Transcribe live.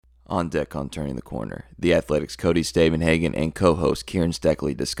On deck on Turning the Corner, The Athletic's Cody Stavenhagen and co-host Kieran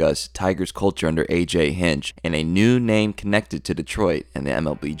Steckley discuss Tigers culture under A.J. Hinch and a new name connected to Detroit and the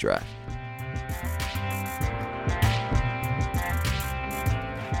MLB draft.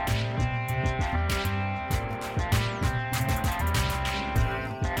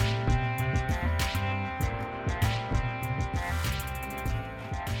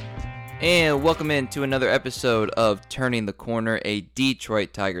 And welcome into another episode of Turning the Corner, a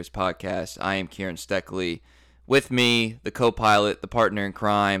Detroit Tigers podcast. I am Kieran Steckley. With me, the co-pilot, the partner in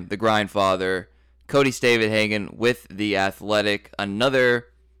crime, the grindfather, Cody Stavenhagen with The Athletic. Another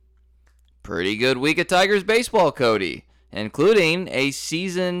pretty good week of Tigers baseball, Cody, including a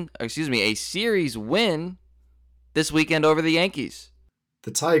series win this weekend over the Yankees. The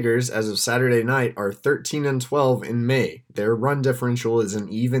Tigers, as of Saturday night, are 13-12 in May. Their run differential is an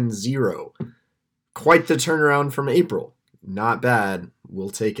even 0. Quite the turnaround from April. Not bad. We'll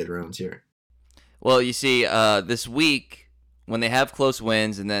take it around here. Well, you see, this week, when they have close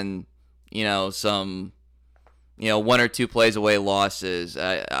wins and then, some, one or two plays away losses,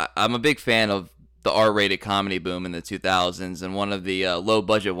 I'm a big fan of the R-rated comedy boom in the 2000s, and one of the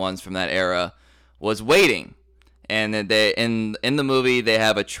low-budget ones from that era was Waiting. And they in the movie, they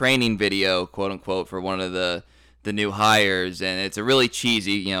have a training video, quote unquote, for one of the new hires, and it's a really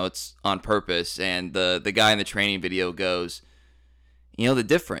cheesy, it's on purpose. And the guy in the training video goes, the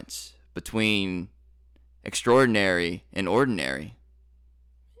difference between extraordinary and ordinary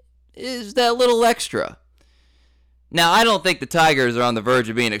is that little extra. Now, I don't think the Tigers are on the verge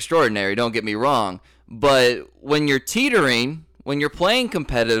of being extraordinary, don't get me wrong, but when you're teetering, when you're playing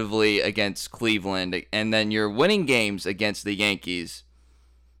competitively against Cleveland and then you're winning games against the Yankees,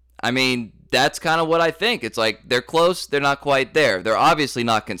 that's kind of what I think. It's like they're close, they're not quite there. They're obviously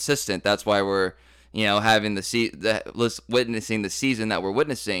not consistent. That's why we're, having witnessing the season that we're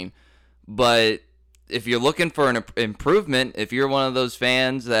witnessing. But if you're looking for an improvement, if you're one of those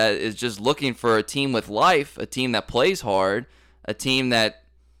fans that is just looking for a team with life, a team that plays hard, a team that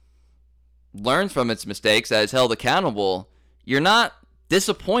learns from its mistakes, that is held accountable, you're not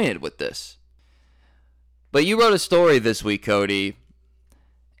disappointed with this. But you wrote a story this week, Cody,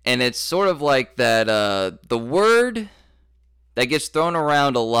 and it's sort of like that the word that gets thrown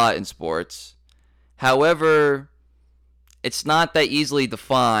around a lot in sports. However, it's not that easily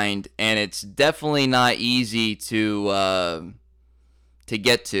defined, and it's definitely not easy to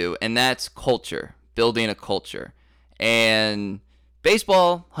get to, and that's culture, building a culture. And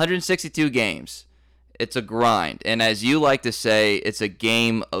baseball, 162 games. It's a grind. And as you like to say, it's a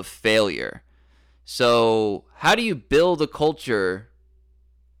game of failure. So how do you build a culture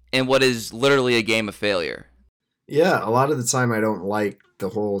in what is literally a game of failure? Yeah, a lot of the time I don't like the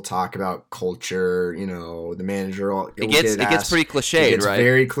whole talk about culture, the manager. It gets pretty cliched, right? It's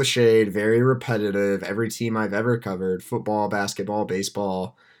very cliched, very repetitive. Every team I've ever covered, football, basketball,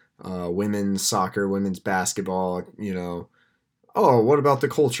 baseball, women's soccer, women's basketball, oh, what about the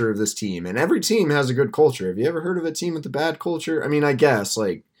culture of this team? And every team has a good culture. Have you ever heard of a team with a bad culture? I guess,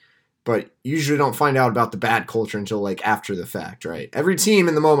 but usually don't find out about the bad culture until, after the fact, right? Every team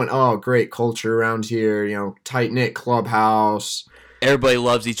in the moment, oh, great culture around here, tight-knit clubhouse. Everybody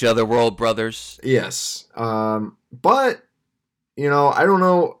loves each other. We're all brothers. Yes. But, I don't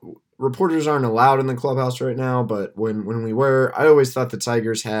know. Reporters aren't allowed in the clubhouse right now, but when we were, I always thought the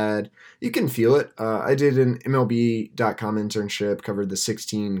Tigers had, you can feel it. I did an MLB.com internship, covered the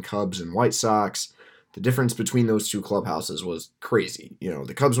 16 Cubs and White Sox. The difference between those two clubhouses was crazy.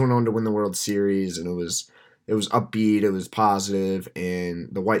 The Cubs went on to win the World Series, and it was upbeat, it was positive, and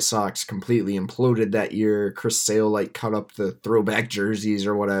the White Sox completely imploded that year. Chris Sale cut up the throwback jerseys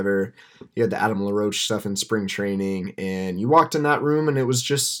or whatever. You had the Adam LaRoche stuff in spring training, and you walked in that room, and it was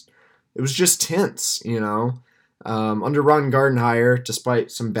just tense, Under Ron Gardenhire,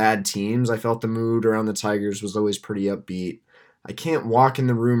 despite some bad teams, I felt the mood around the Tigers was always pretty upbeat. I can't walk in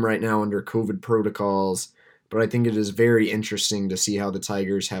the room right now under COVID protocols, but I think it is very interesting to see how the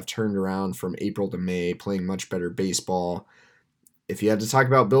Tigers have turned around from April to May, playing much better baseball. If you had to talk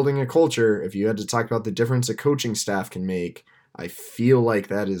about building a culture, if you had to talk about the difference a coaching staff can make, I feel like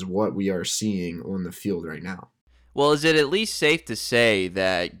that is what we are seeing on the field right now. Well, is it at least safe to say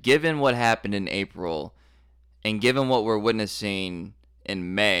that given what happened in April and given what we're witnessing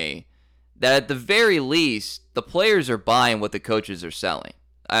in May, that at the very least, the players are buying what the coaches are selling?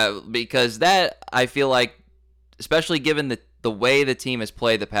 Because that, I feel like, especially given the way the team has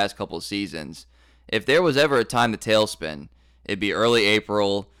played the past couple of seasons, if there was ever a time to tailspin, it'd be early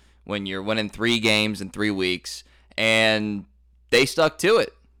April when you're winning 3 games in 3 weeks, and they stuck to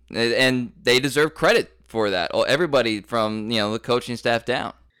it. And they deserve credit for that. Everybody from, the coaching staff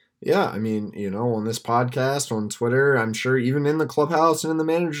down. Yeah, I mean, on this podcast, on Twitter, I'm sure even in the clubhouse and in the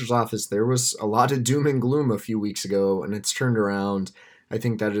manager's office, there was a lot of doom and gloom a few weeks ago, and it's turned around. I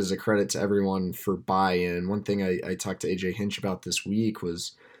think that is a credit to everyone for buy-in. One thing I talked to AJ Hinch about this week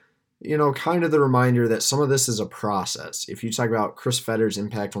was, kind of the reminder that some of this is a process. If you talk about Chris Fetter's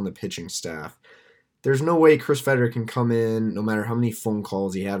impact on the pitching staff, there's no way Chris Fetter can come in, no matter how many phone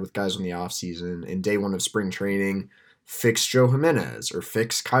calls he had with guys on the offseason and day one of spring training, fix Joe Jimenez or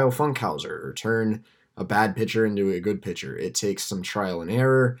fix Kyle Funkhauser or turn a bad pitcher into a good pitcher. It takes some trial and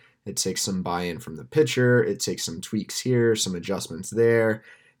error. It takes some buy-in from the pitcher. It takes some tweaks here, some adjustments there.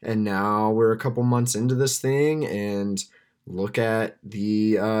 And now we're a couple months into this thing, and look at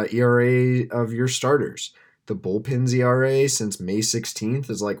the ERA of your starters. The bullpen's ERA since May 16th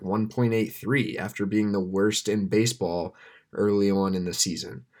is like 1.83 after being the worst in baseball early on in the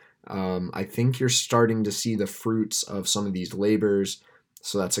season. I think you're starting to see the fruits of some of these labors.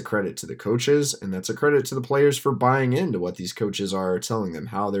 So that's a credit to the coaches, and that's a credit to the players for buying into what these coaches are telling them,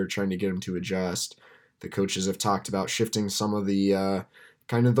 how they're trying to get them to adjust. The coaches have talked about shifting some of the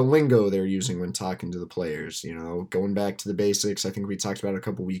kind of the lingo they're using when talking to the players, going back to the basics. I think we talked about a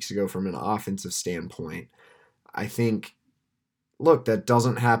couple weeks ago from an offensive standpoint. I think, look, that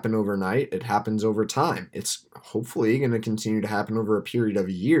doesn't happen overnight. It happens over time. It's hopefully going to continue to happen over a period of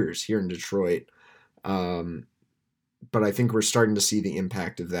years here in Detroit. But I think we're starting to see the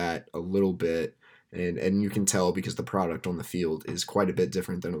impact of that a little bit. And you can tell because the product on the field is quite a bit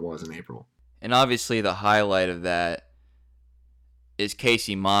different than it was in April. And obviously the highlight of that is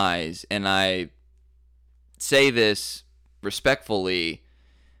Casey Mize. And I say this respectfully,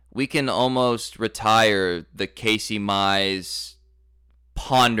 we can almost retire the Casey Mize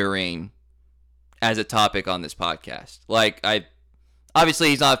pondering as a topic on this podcast. Obviously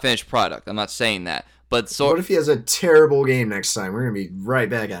he's not a finished product. I'm not saying that. But what if he has a terrible game next time? We're gonna be right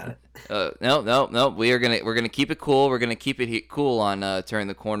back at it. No. We're gonna keep it cool. We're gonna keep it cool on Turn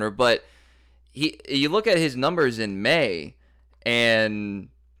the Corner. But you look at his numbers in May, and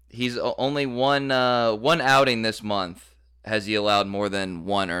he's only one outing this month has he allowed more than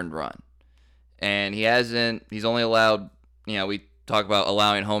one earned run, and he's only allowed. We talk about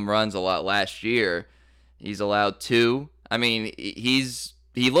allowing home runs a lot last year. He's allowed 2. I mean,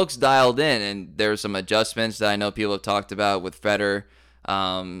 he looks dialed in, and there's some adjustments that I know people have talked about with Fetter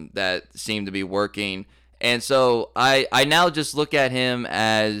that seem to be working. And so I now just look at him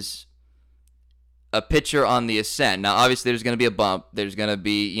as a pitcher on the ascent. Now, obviously, there's going to be a bump. There's going to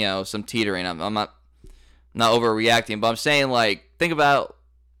be, some teetering. I'm not overreacting, but I'm saying, think about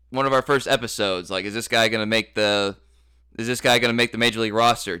one of our first episodes. Is this guy going to make the major league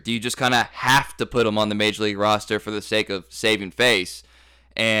roster? Do you just kind of have to put him on the major league roster for the sake of saving face?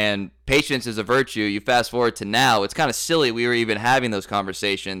 And patience is a virtue. You fast forward to now, it's kind of silly we were even having those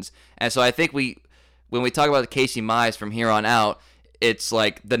conversations. And so I think when we talk about Casey Mize from here on out, it's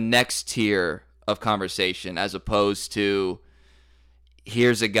like the next tier of conversation, as opposed to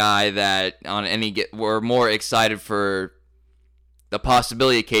here's a guy that we're more excited for the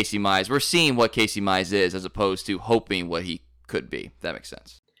possibility of Casey Mize. We're seeing what Casey Mize is, as opposed to hoping what he could be. If that makes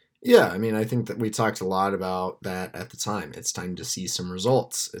sense. Yeah, I mean, I think that we talked a lot about that at the time. It's time to see some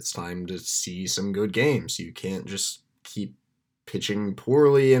results. It's time to see some good games. You can't just keep pitching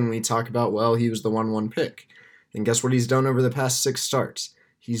poorly and we talk about, well, he was the 1-1 pick. And guess what he's done over the past 6 starts?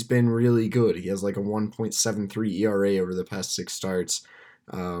 He's been really good. He has like a 1.73 ERA over the past 6 starts.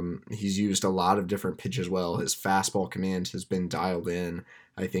 He's used a lot of different pitches well. His fastball command has been dialed in.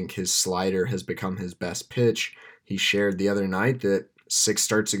 I think his slider has become his best pitch. He shared the other night that 6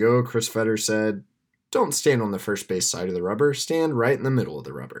 starts ago, Chris Fetter said, don't stand on the first base side of the rubber, stand right in the middle of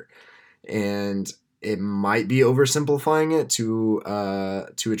the rubber. And it might be oversimplifying it to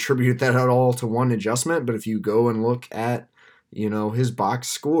attribute that at all to one adjustment, but if you go and look at, his box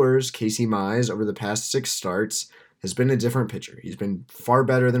scores, Casey Mize over the past 6 starts has been a different pitcher. He's been far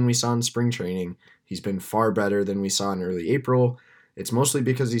better than we saw in spring training. He's been far better than we saw in early April. It's mostly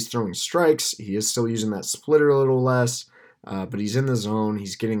because he's throwing strikes. He is still using that splitter a little less. But he's in the zone,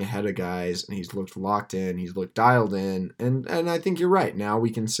 he's getting ahead of guys, and he's looked locked in, he's looked dialed in, and I think you're right. Now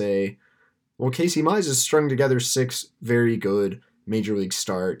we can say, well, Casey Mize has strung together 6 very good major league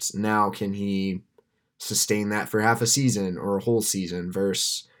starts. Now can he sustain that for half a season or a whole season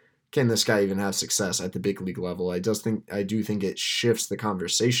versus can this guy even have success at the big league level? I do think it shifts the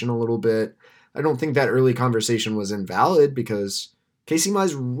conversation a little bit. I don't think that early conversation was invalid because Casey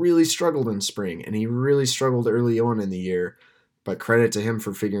Mize really struggled in spring, and he really struggled early on in the year. But credit to him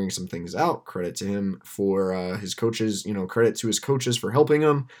for figuring some things out. Credit to him for his coaches. Credit to his coaches for helping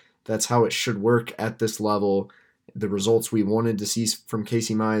him. That's how it should work at this level. the results we wanted to see from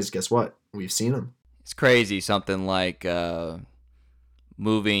Casey Mize, guess what? We've seen them. It's crazy, something like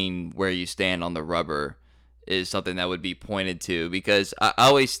moving where you stand on the rubber is something that would be pointed to, because I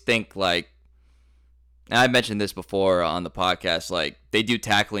always think, like, and I mentioned this before on the podcast, like, they do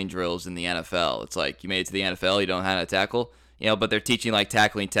tackling drills in the NFL. It's like, you made it to the NFL, you don't know how to tackle, but they're teaching, like,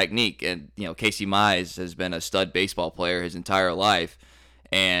 tackling technique. And, Casey Mize has been a stud baseball player his entire life,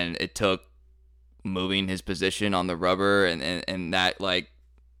 and it took moving his position on the rubber, and that, like,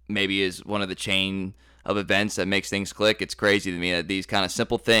 maybe is one of the chain of events that makes things click. It's crazy to me that these kind of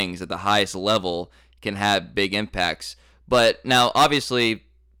simple things at the highest level can have big impacts. But now, obviously,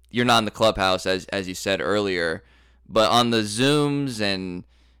 you're not in the clubhouse, as you said earlier, but on the Zooms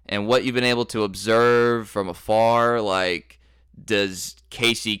and what you've been able to observe from afar, like, does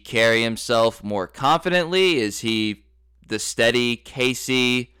Casey carry himself more confidently? Is he the steady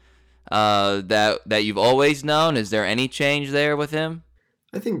Casey that you've always known? Is there any change there with him?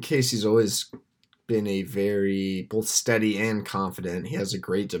 I think Casey's always been a very both steady and confident. He has a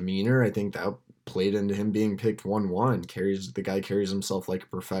great demeanor. I think that played into him being picked 1-1. The guy carries himself like a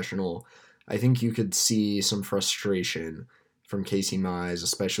professional. I think you could see some frustration from Casey Mize,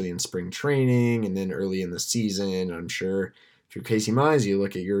 especially in spring training and then early in the season. I'm sure if you're Casey Mize, you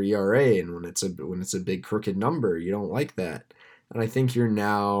look at your ERA, and when it's a big crooked number, you don't like that. And I think you're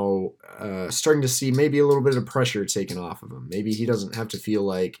now starting to see maybe a little bit of pressure taken off of him. Maybe he doesn't have to feel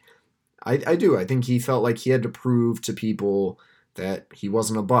like I do. I think he felt like he had to prove to people that he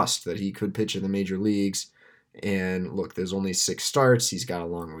wasn't a bust, that he could pitch in the major leagues. And look, there's only 6 starts. He's got a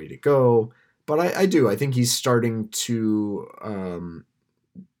long way to go. But I do. I think he's starting to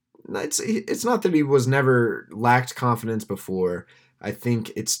it's not that he was never lacked confidence before. I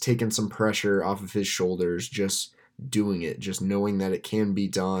think it's taken some pressure off of his shoulders just doing it, just knowing that it can be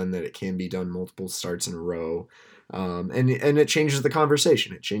done, multiple starts in a row. And it changes the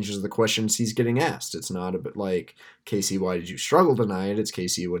conversation. It changes the questions he's getting asked. It's not a bit like, Casey, why did you struggle tonight? It's,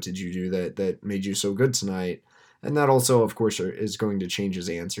 Casey, what did you do that made you so good tonight? And that also, of course, is going to change his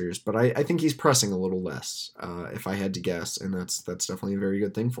answers. But I think he's pressing a little less, if I had to guess, and that's definitely a very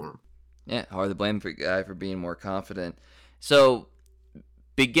good thing for him. Yeah, hard to blame the guy for being more confident. So,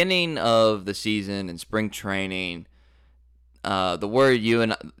 beginning of the season and spring training, the word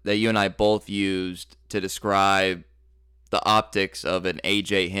that you and I both used to describe the optics of an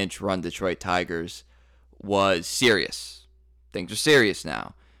AJ Hinch run Detroit Tigers was serious. Things are serious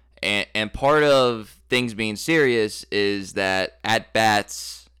now. And part of things being serious is that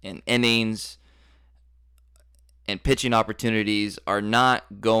at-bats and innings and pitching opportunities are not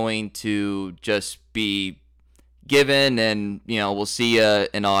going to just be given and, we'll see you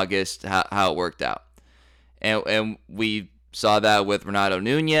in August how it worked out. And we saw that with Renato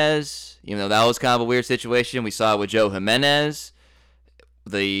Nunez, even though that was kind of a weird situation. We saw it with Joe Jimenez.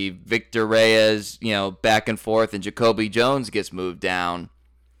 The Victor Reyes, back and forth, and Jacoby Jones gets moved down.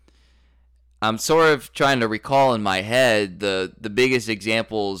 I'm sort of trying to recall in my head the biggest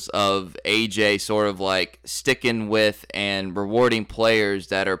examples of AJ sort of like sticking with and rewarding players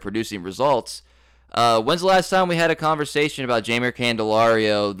that are producing results. When's the last time we had a conversation about Jeimer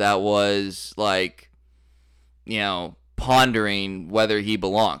Candelario that was like, pondering whether he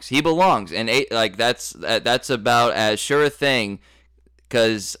belongs? He belongs, and that's about as sure a thing,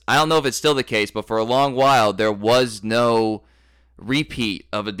 because I don't know if it's still the case, but for a long while there was no repeat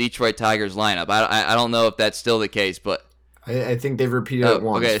of a Detroit Tigers lineup. I don't know if that's still the case, but I think they've repeated it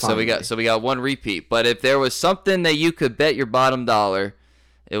once. Okay, finally. so we got one repeat. But if there was something that you could bet your bottom dollar,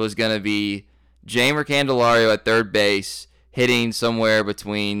 it was going to be Jeimer Candelario at third base, hitting somewhere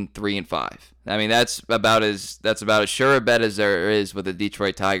between 3 and 5. I mean, that's about as sure a bet as there is with the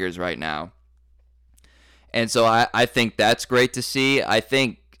Detroit Tigers right now. And so I think that's great to see. I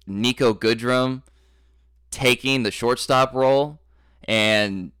think Niko Goodrum taking the shortstop role,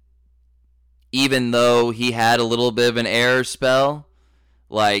 and even though he had a little bit of an error spell,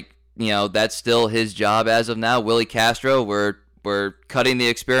 that's still his job as of now. Willie Castro, we're cutting the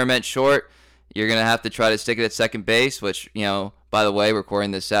experiment short. You're going to have to try to stick it at second base, which, by the way,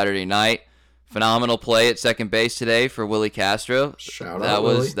 recording this Saturday night. Phenomenal play at second base today for Willie Castro. Shout out,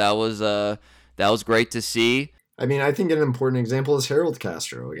 Willie. That was great to see. I mean, I think an important example is Harold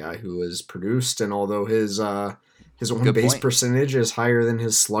Castro, a guy who has produced, and although his on-base percentage is higher than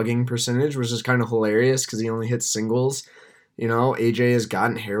his slugging percentage, which is kind of hilarious because he only hits singles. AJ has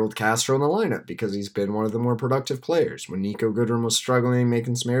gotten Harold Castro in the lineup because he's been one of the more productive players. When Niko Goodrum was struggling,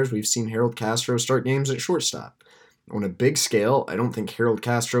 making some errors, we've seen Harold Castro start games at shortstop. On a big scale, I don't think Harold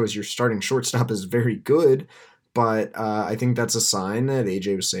Castro as your starting shortstop is very good, But I think that's a sign that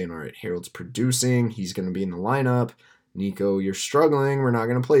AJ was saying, all right, Harold's producing. He's going to be in the lineup. Nico, you're struggling. We're not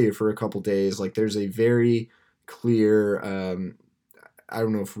going to play you for a couple days. Like, there's a very clear, I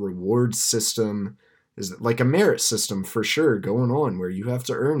don't know if reward system is like a merit system for sure going on where you have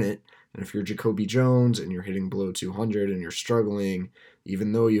to earn it. And if you're Jacoby Jones and you're hitting below 200 and you're struggling,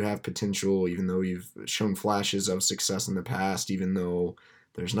 even though you have potential, even though you've shown flashes of success in the past, even though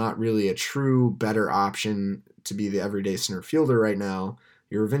there's not really a true better option to be the everyday center fielder right now,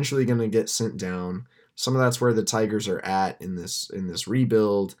 you're eventually going to get sent down. Some of that's where the Tigers are at in this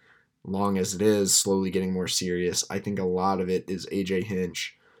rebuild, long as it is slowly getting more serious. I think a lot of it is AJ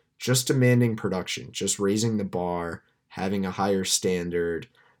Hinch just demanding production, just raising the bar, having a higher standard.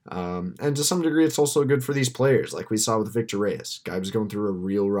 And to some degree, it's also good for these players, like we saw with Victor Reyes. Guy was going through a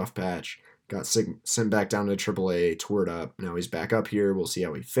real rough patch, got sent back down to AAA, tore it up. Now he's back up here. We'll see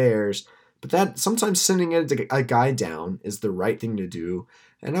how he fares. But that sometimes sending a guy down is the right thing to do.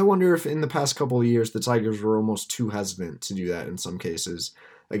 And I wonder if in the past couple of years, the Tigers were almost too hesitant to do that in some cases.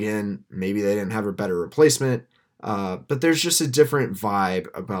 Again, maybe they didn't have a better replacement. But there's just a different vibe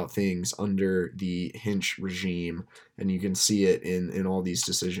about things under the Hinch regime, and you can see it in all these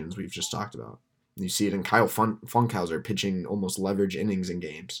decisions we've just talked about. You see it in Kyle Funkhauser pitching almost leverage innings in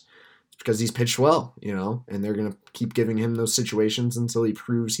games. It's because he's pitched well, and they're going to keep giving him those situations until he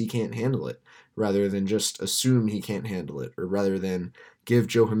proves he can't handle it, rather than just assume he can't handle it, or rather than give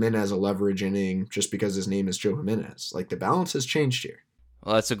Joe Jimenez a leverage inning just because his name is Joe Jimenez. Like, the balance has changed here.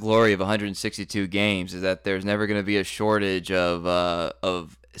 Well, that's the glory of 162 games, is that there's never going to be a shortage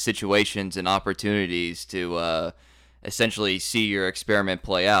of situations and opportunities to essentially see your experiment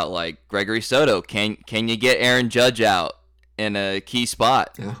play out. Like Gregory Soto, can you get Aaron Judge out in a key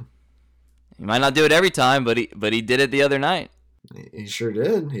spot? Yeah, he might not do it every time, but he did it the other night. He sure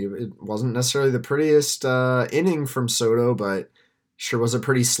did. It wasn't necessarily the prettiest inning from Soto, but sure was a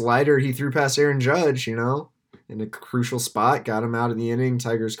pretty slider he threw past Aaron Judge, in a crucial spot, got him out of the inning.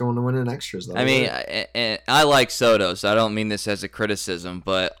 Tigers going to win in extras. I mean, I like Soto, so I don't mean this as a criticism,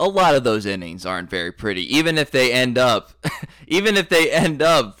 but a lot of those innings aren't very pretty. Even if they end up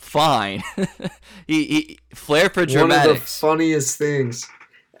fine, he flair for dramatics. One of the funniest things.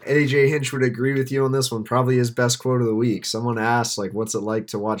 AJ Hinch would agree with you on this one. Probably his best quote of the week. Someone asked, like, what's it like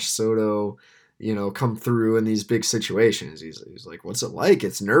to watch Soto, come through in these big situations? He's like, what's it like?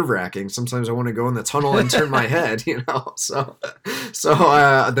 It's nerve-wracking. Sometimes I want to go in the tunnel and turn my head, So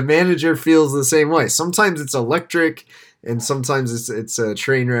the manager feels the same way. Sometimes it's electric, and sometimes it's a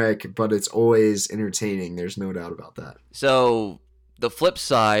train wreck, but it's always entertaining. There's no doubt about that. So the flip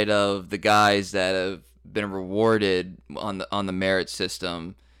side of the guys that have been rewarded on the merit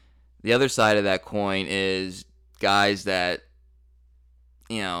system, the other side of that coin is guys that,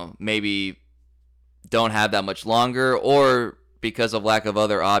 maybe don't have that much longer, or because of lack of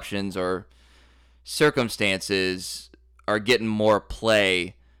other options or circumstances are getting more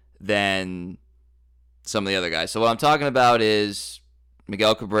play than some of the other guys. So what I'm talking about is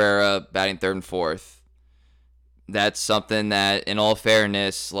Miguel Cabrera batting third and fourth. That's something that, in all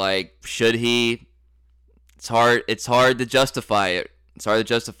fairness, like, should he? It's hard to justify it.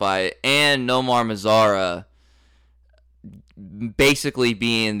 And Nomar Mazara basically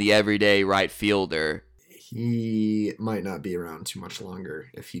being the everyday right fielder. He might not be around too much longer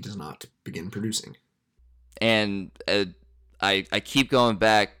if he does not begin producing. And I keep going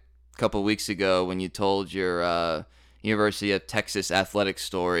back a couple weeks ago when you told your University of Texas athletics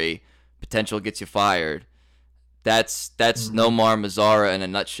story, potential gets you fired. That's Nomar Mazara in a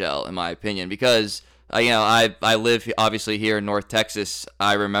nutshell, in my opinion, because I live obviously here in North Texas.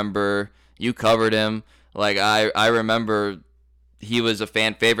 I remember you covered him. Like, I remember he was a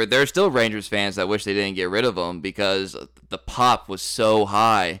fan favorite. There are still Rangers fans that wish they didn't get rid of him because the pop was so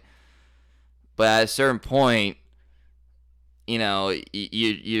high. But at a certain point,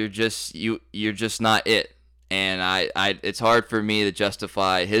 you're just not it. And I it's hard for me to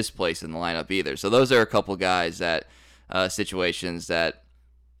justify his place in the lineup either. So those are a couple guys that situations that,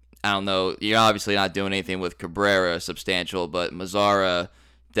 I don't know. You're obviously not doing anything with Cabrera substantial, but Mazara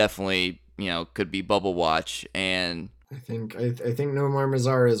definitely, could be bubble watch. And I think Nomar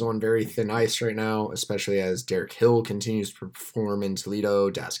Mazara is on very thin ice right now, especially as Derek Hill continues to perform in Toledo.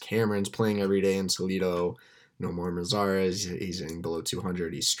 Daz Cameron's playing every day in Toledo. Nomar Mazara he's hitting below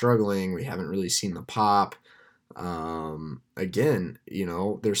 200. He's struggling. We haven't really seen the pop. Again,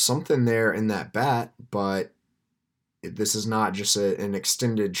 there's something there in that bat, but this is not just an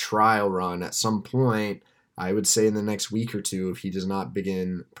extended trial run. At some point, I would say in the next week or two, if he does not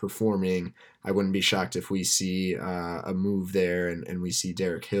begin performing, I wouldn't be shocked if we see a move there and we see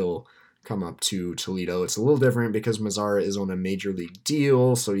Derek Hill come up to Toledo. It's a little different because Mazzara is on a major league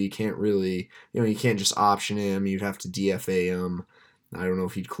deal, so you can't really, you can't just option him. You'd have to DFA him. I don't know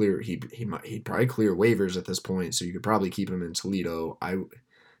if he'd probably clear waivers at this point, so you could probably keep him in Toledo.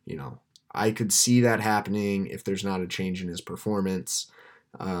 I could see that happening if there's not a change in his performance.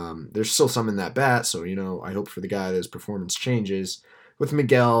 There's still some in that bat, so I hope for the guy that his performance changes. With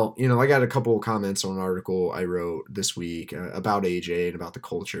Miguel, I got a couple of comments on an article I wrote this week about AJ and about the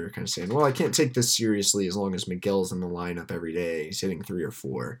culture, kind of saying, well, I can't take this seriously as long as Miguel's in the lineup every day. He's hitting 3 or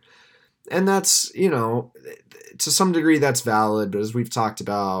 4. And that's, to some degree that's valid, but as we've talked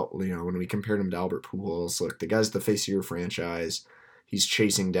about, when we compared him to Albert Pujols, look, the guy's the face of your franchise. He's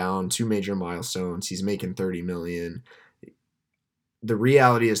chasing down 2 major milestones. He's making $30 million. The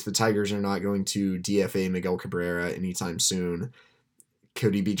reality is the Tigers are not going to DFA Miguel Cabrera anytime soon.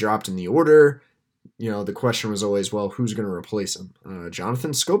 Could he be dropped in the order? The question was always, well, who's going to replace him?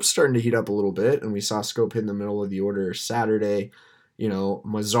 Jonathan Scope's starting to heat up a little bit, and we saw Scope hit in the middle of the order Saturday.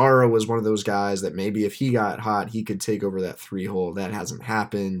 Mazzara was one of those guys that maybe if he got hot, he could take over that 3 hole. That hasn't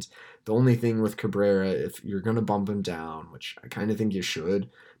happened. The only thing with Cabrera, if you're going to bump him down, which I kind of think you should,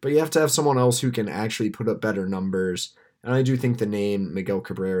 but you have to have someone else who can actually put up better numbers. And I do think the name Miguel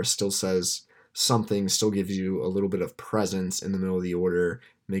Cabrera still says something, still gives you a little bit of presence in the middle of the order,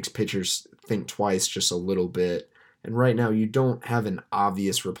 makes pitchers think twice just a little bit. And right now you don't have an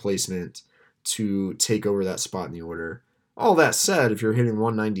obvious replacement to take over that spot in the order. All that said, if you're hitting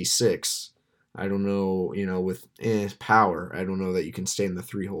 196, I don't know, with power, I don't know that you can stay in the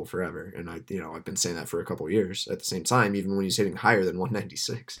 3 hole forever. And I've been saying that for a couple of years at the same time, even when he's hitting higher than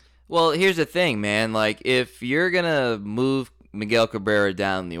 196. Well, here's the thing, man. Like, if you're going to move Miguel Cabrera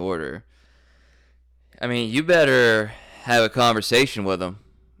down the order, I mean, you better have a conversation with him.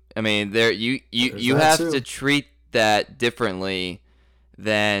 I mean, you have to treat that differently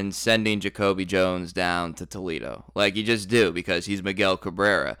than sending Jacoby Jones down to Toledo. Like, you just do, because he's Miguel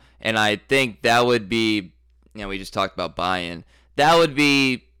Cabrera. And I think that would be, we just talked about buy-in. That would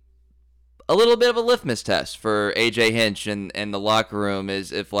be a little bit of a litmus test for AJ Hinch and the locker room,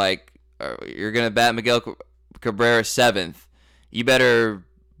 is if, like, you're going to bat Miguel Cabrera 7th, you better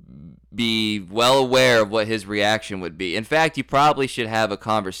be well aware of what his reaction would be. In fact, you probably should have a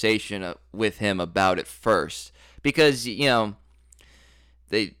conversation with him about it first, because there's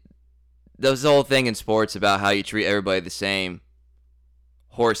the whole thing in sports about how you treat everybody the same.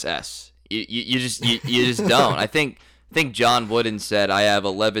 Horse S. You just don't. I think John Wooden said I have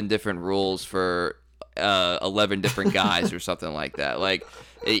 11 different rules for 11 different guys or something like that. Like,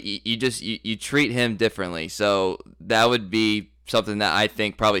 you treat him differently. So that would be something that I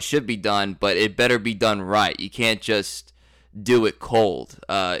think probably should be done, but it better be done right. You can't just do it cold,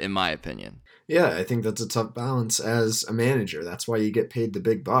 in my opinion. Yeah, I think that's a tough balance as a manager. That's why you get paid the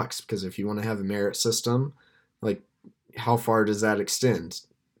big bucks, because if you want to have a merit system, like, how far does that extend?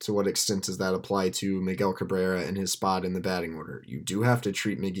 To what extent does that apply to Miguel Cabrera and his spot in the batting order? You do have to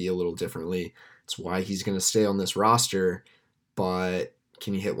treat Miggy a little differently. It's why he's going to stay on this roster, but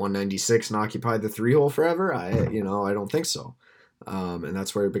can you hit 196 and occupy the 3 hole forever? I don't think so. And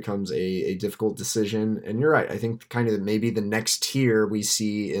that's where it becomes a difficult decision. And you're right. I think kind of maybe the next tier we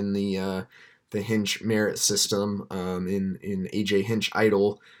see in the Hinch merit system, in AJ Hinch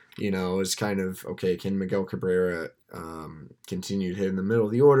Idol, is kind of, okay, can Miguel Cabrera continue to hit in the middle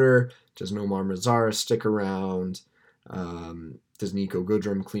of the order? Does Nomar Mazzara stick around? Does Nico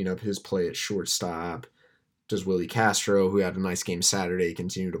Goodrum clean up his play at shortstop? Does Willie Castro, who had a nice game Saturday,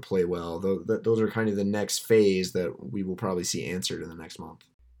 continue to play well? Those are kind of the next phase that we will probably see answered in the next month.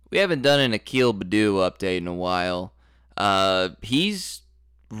 We haven't done an Akil Baddoo update in a while. He's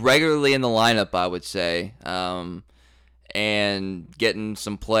regularly in the lineup, I would say, and getting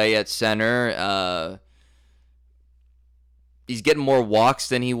some play at center. He's getting more walks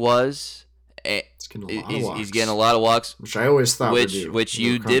than he was. He's getting a lot of walks, which I always thought which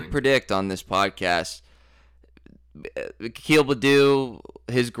you did predict on this podcast. Akil Baddoo,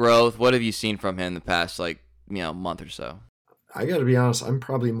 his growth, what have you seen from him the past month or so? I got to be honest, I'm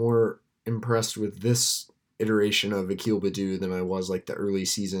probably more impressed with this iteration of Akil Baddoo than I was like the early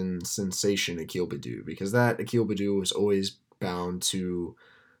season sensation Akil Baddoo, because that Akil Baddoo was always bound to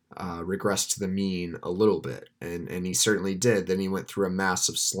regress to the mean a little bit, and he certainly did. Then he went through a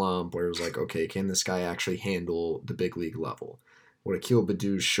massive slump where it was like, okay, can this guy actually handle the big league level? What Akil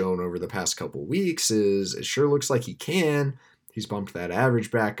Baddoo's shown over the past couple weeks is it sure looks like he can. He's bumped that average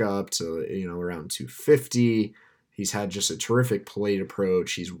back up to around 250. He's had just a terrific plate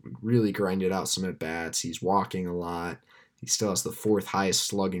approach. He's really grinded out some at-bats. He's walking a lot. He still has the 4th highest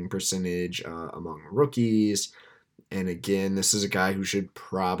slugging percentage among rookies. And again, this is a guy who should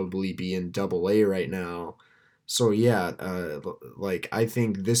probably be in Double A right now. So yeah, like I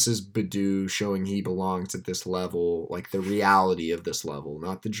think this is Badu showing he belongs at this level, like the reality of this level,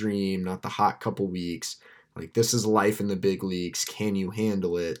 not the dream, not the hot couple weeks. Like this is life in the big leagues. Can you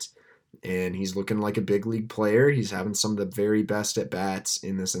handle it? And he's looking like a big league player. He's having some of the very best at bats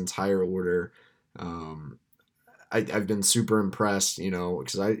in this entire order. Um, I've been super impressed,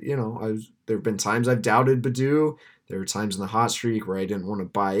 because there have been times I've doubted Badu. There were times in the hot streak where I didn't want to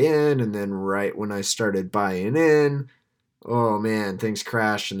buy in, and then right when I started buying in, oh man, things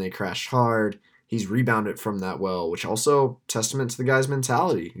crashed and they crashed hard. He's rebounded from that well, which also testament to the guy's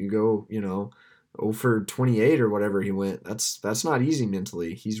mentality. You go, 0 for 28 or whatever he went. That's not easy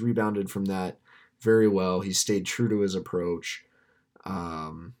mentally. He's rebounded from that very well. He stayed true to his approach.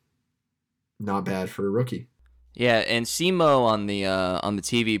 Not bad for a rookie. Yeah, and Simo on the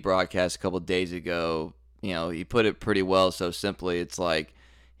TV broadcast a couple of days ago, he put it pretty well. So simply, it's like,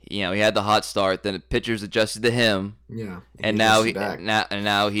 he had the hot start, then the pitchers adjusted to him. Yeah, and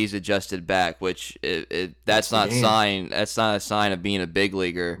now he's adjusted back, which that's not a sign of being a big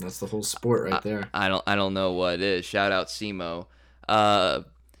leaguer. That's the whole sport right there. I don't know what it is. Shout out Simo.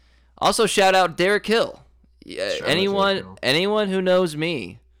 Also shout out Derek Hill. Anyone who knows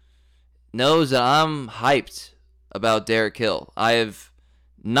me knows that I'm hyped about Derek Hill. I have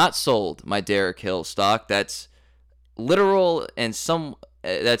not sold my Derek Hill stock. That's literal and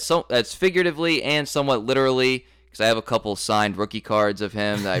that's figuratively and somewhat literally, because I have a couple signed rookie cards of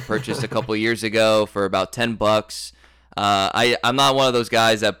him that I purchased a couple years ago for about $10. I'm not one of those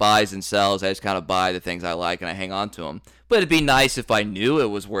guys that buys and sells. I just kind of buy the things I like and I hang on to them. But it'd be nice if I knew it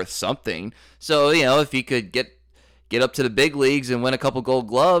was worth something. So if he could get up to the big leagues and win a couple Gold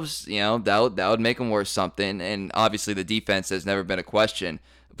Gloves, that would make him worth something. And obviously the defense has never been a question.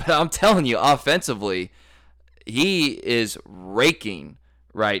 But I'm telling you, offensively, he is raking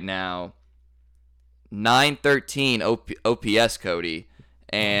right now. 913 OPS, Cody.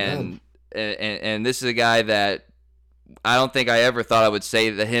 And this is a guy that I don't think I ever thought I would say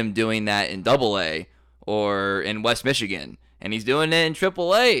that him doing that in Double A or in West Michigan. And he's doing it in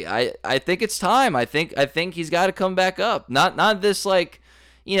Triple A. I think it's time. I think he's got to come back up. Not this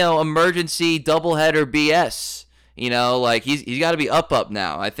emergency doubleheader BS. He's got to be up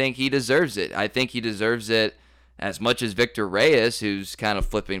now. I think he deserves it. I think he deserves it as much as Victor Reyes, who's kind of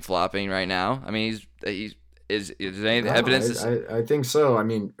flipping flopping right now. I mean, is there any evidence? I think so. I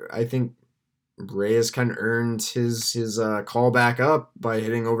mean, I think Reyes kind of earned his call back up by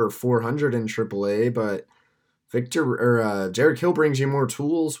hitting over 400 in AAA, but Derek Hill brings you more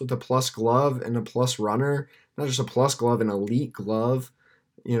tools with a plus glove and a plus runner, not just a plus glove, an elite glove.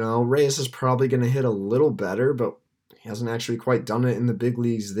 Reyes is probably going to hit a little better, but he hasn't actually quite done it in the big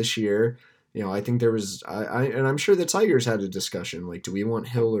leagues this year. I think there was, and I'm sure the Tigers had a discussion, like, do we want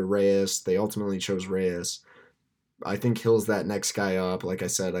Hill or Reyes? They ultimately chose Reyes. I think Hill's that next guy up. Like I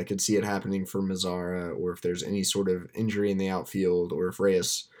said, I could see it happening for Mazara, or if there's any sort of injury in the outfield, or if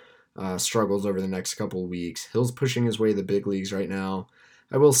Reyes struggles over the next couple of weeks. Hill's pushing his way to the big leagues right now.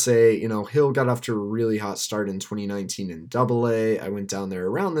 I will say, Hill got off to a really hot start in 2019 in Double A. I went down there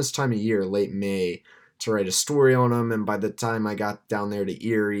around this time of year, late May, to write a story on him, and by the time I got down there to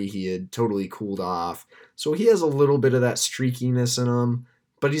Erie, he had totally cooled off. So he has a little bit of that streakiness in him,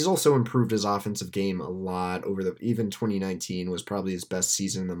 but he's also improved his offensive game a lot even 2019 was probably his best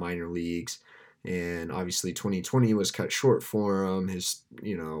season in the minor leagues. And obviously 2020 was cut short for him. His,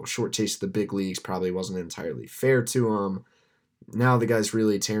 short taste of the big leagues probably wasn't entirely fair to him. Now the guy's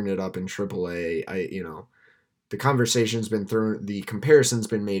really tearing it up in AAA. The the comparison's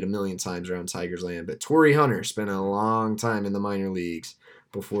been made a million times around Tigers land, but Torrey Hunter spent a long time in the minor leagues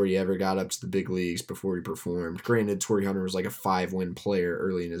before he ever got up to the big leagues, before he performed. Granted, Torrey Hunter was like a 5-win player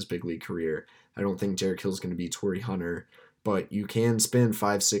early in his big league career. I don't think Derek Hill's going to be Torrey Hunter, but you can spend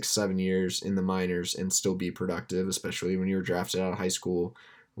 5, 6, 7 years in the minors and still be productive, especially when you're drafted out of high school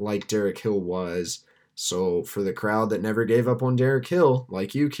like Derek Hill was. So for the crowd that never gave up on Derek Hill,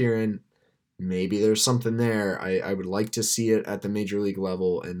 like you, Kieran, maybe there's something there. I would like to see it at the major league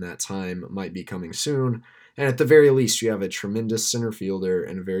level, and that time might be coming soon. And at the very least, you have a tremendous center fielder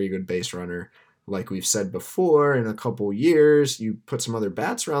and a very good base runner. Like we've said before, in a couple years, you put some other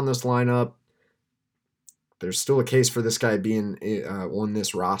bats around this lineup, there's still a case for this guy being on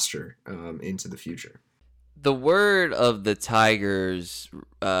this roster into the future. The word of the Tigers,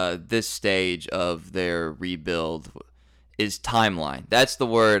 this stage of their rebuild, is timeline. That's the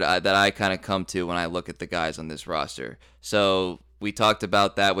word that I kind of come to when I look at the guys on this roster. So we talked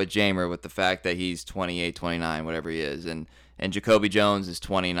about that with Jamer, with the fact that he's 28, 29, whatever he is, and Jacoby Jones is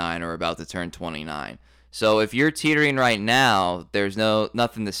 29 or about to turn 29. So if you're teetering right now, there's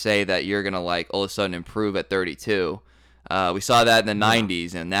nothing to say that you're gonna like all of a sudden improve at 32. We saw that in the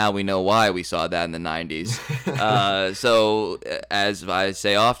 90s, and now we know why we saw that in the 90s. So as I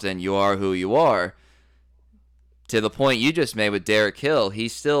say often, you are who you are. To the point you just made with Derek Hill,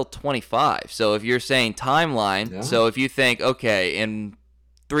 he's still 25. So if you're saying timeline, so if you think, okay, in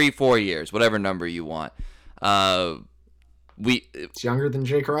 3-4 years, whatever number you want, it's younger than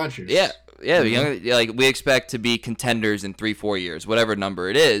Jake Rogers. Yeah, younger. Like we expect to be contenders in 3-4 years, whatever number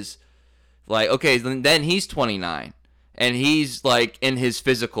it is. Like okay, then he's 29, and he's like in his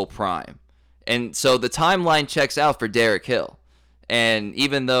physical prime, and so the timeline checks out for Derek Hill. And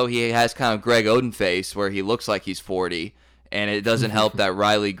even though he has kind of Greg Oden face where he looks like he's 40, and it doesn't help that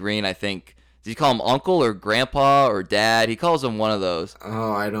Riley Green, I think, does he call him uncle or grandpa or dad? He calls him one of those.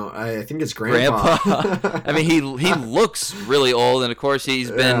 Oh, I think it's grandpa. I mean, he looks really old, and of course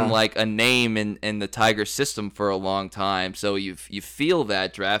he's been like a name in the Tiger system for a long time. So you feel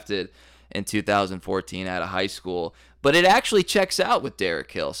that drafted in 2014 out of high school. But it actually checks out with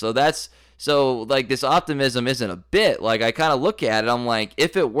Derek Hill. So, like, this optimism isn't a bit. Like, I kind of look at it, I'm like,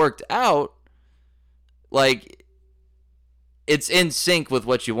 if it worked out, like, it's in sync with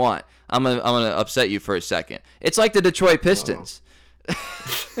what you want. I'm gonna upset you for a second. It's like the Detroit Pistons.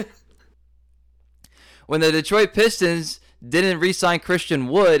 When the Detroit Pistons didn't re-sign Christian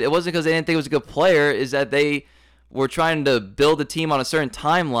Wood, it wasn't because they didn't think he was a good player. Is that they were trying to build a team on a certain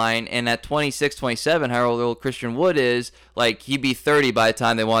timeline, and at 26, 27, however old Christian Wood is, like, he'd be 30 by the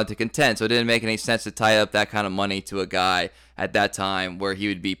time they wanted to contend. So it didn't make any sense to tie up that kind of money to a guy at that time where he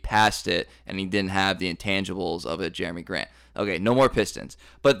would be past it and he didn't have the intangibles of a Jeremy Grant. Okay, no more Pistons.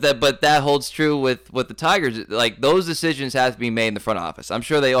 But that holds true with the Tigers. Like, those decisions have to be made in the front office. I'm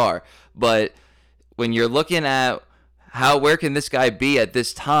sure they are. But when you're looking at where can this guy be at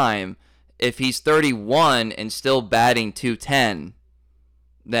this time, if he's 31 and still batting .210,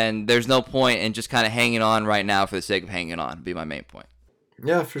 then there's no point in just kind of hanging on right now for the sake of hanging on, would be my main point.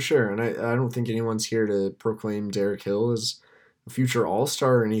 Yeah, for sure. And I don't think anyone's here to proclaim Derek Hill as a future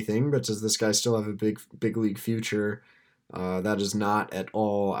all-star or anything, but does this guy still have a big league future? That is not at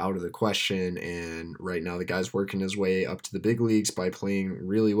all out of the question. And right now the guy's working his way up to the big leagues by playing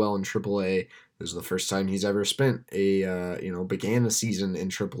really well in AAA. This is the first time he's ever spent began a season in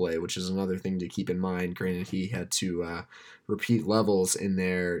AAA, which is another thing to keep in mind. Granted, he had to repeat levels in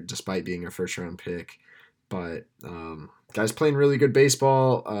there despite being a first-round pick. But guy's playing really good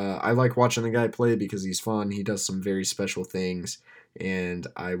baseball. I like watching the guy play because he's fun. He does some very special things, and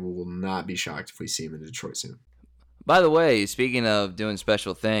I will not be shocked if we see him in Detroit soon. By the way, speaking of doing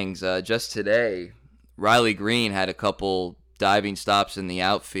special things, just today, Riley Green had a couple diving stops in the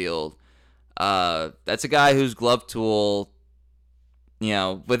outfield. That's a guy whose glove tool,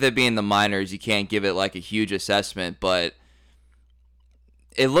 with it being the minors, you can't give it like a huge assessment, but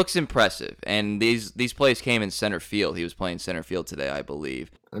it looks impressive. And these plays came in center field. He was playing center field today, I believe.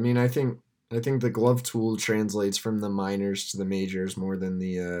 I mean, I think the glove tool translates from the minors to the majors more than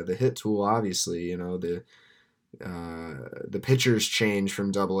the hit tool. Obviously, the pitchers change from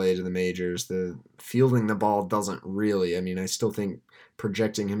AA to the majors. The fielding the ball doesn't really. I mean, I still think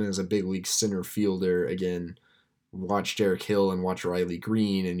projecting him as a big league center fielder, again, watch Derek Hill and watch Riley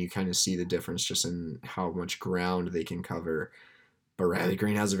Green, and you kind of see the difference just in how much ground they can cover. But Riley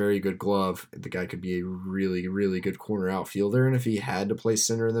Green has a very good glove. The guy could be a really, really good corner outfielder, and if he had to play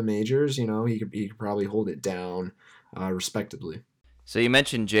center in the majors, he could probably hold it down respectably. So you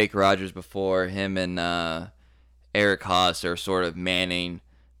mentioned Jake Rogers before. Him and Eric Haas are sort of manning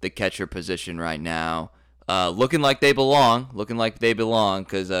the catcher position right now. Looking like they belong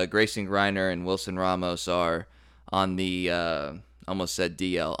because Grayson Greiner and Wilson Ramos are on the, almost said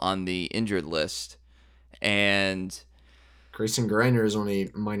DL, on the injured list. And Grayson Greiner is on a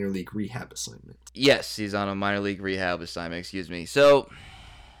minor league rehab assignment. Yes, he's on a minor league rehab assignment, So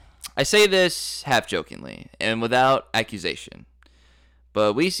I say this half jokingly and without accusation,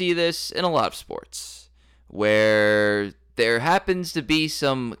 but we see this in a lot of sports where there happens to be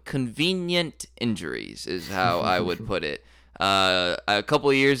some convenient injuries, is how I would put it. A couple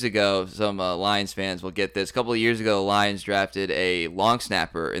of years ago, some Lions fans will get this. A couple of years ago, the Lions drafted a long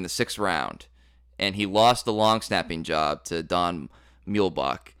snapper in the 6th round, and he lost the long snapping job to Don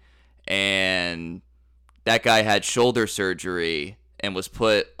Muhlbach. And that guy had shoulder surgery and was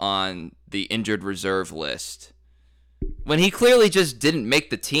put on the injured reserve list when he clearly just didn't make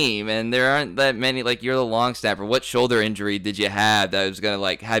the team. And there aren't that many, like, you're the long snapper. What shoulder injury did you have that was going to,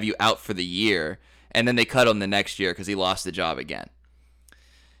 like, have you out for the year? And then they cut him the next year because he lost the job again.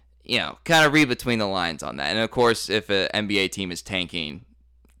 Kind of read between the lines on that. And, of course, if an NBA team is tanking,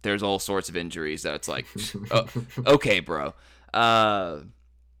 there's all sorts of injuries that it's like, oh, okay, bro. But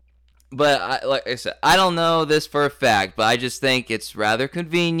like I said, I don't know this for a fact, but I just think it's rather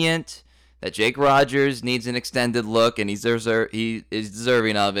convenient that Jake Rogers needs an extended look, and he is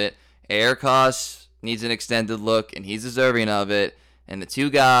deserving of it. Aircos needs an extended look, and he's deserving of it. And the two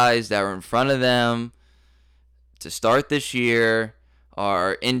guys that were in front of them to start this year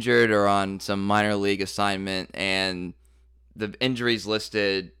are injured or on some minor league assignment, and the injuries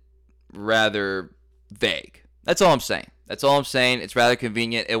listed rather vague. That's all I'm saying. It's rather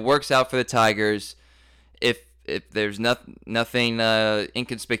convenient. It works out for the Tigers. If there's nothing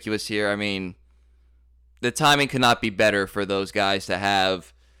inconspicuous here, I mean, the timing could not be better for those guys to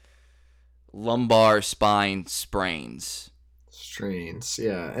have lumbar spine sprains. Strains,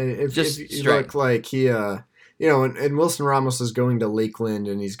 yeah. If you look like he, and Wilson Ramos is going to Lakeland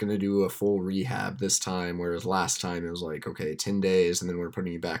and he's going to do a full rehab this time, whereas last time it was like, okay, 10 days and then we're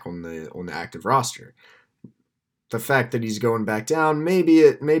putting you back on the active roster. The fact that he's going back down, maybe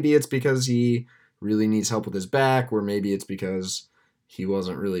it's because he really needs help with his back, or maybe it's because he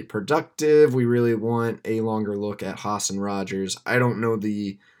wasn't really productive. We really want a longer look at Haas and Rogers. I don't know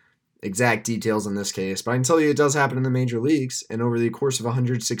the exact details in this case, but I can tell you it does happen in the major leagues, and over the course of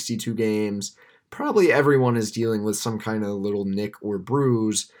 162 games, probably everyone is dealing with some kind of little nick or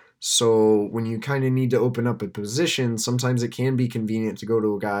bruise. So when you kind of need to open up a position, sometimes it can be convenient to go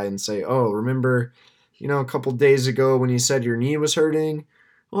to a guy and say, oh, remember, a couple days ago when you said your knee was hurting?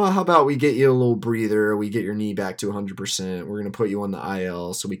 Well, how about we get you a little breather, we get your knee back to 100%, we're going to put you on the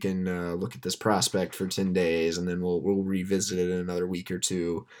IL so we can look at this prospect for 10 days, and then we'll revisit it in another week or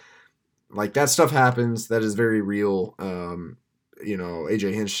two. Like, that stuff happens. That is very real.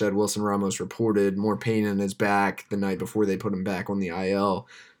 AJ Hinch said Wilson Ramos reported more pain in his back the night before they put him back on the IL.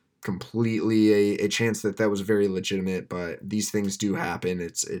 Completely a chance that was very legitimate, but these things do happen.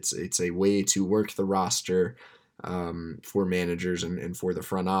 It's a way to work the roster for managers and for the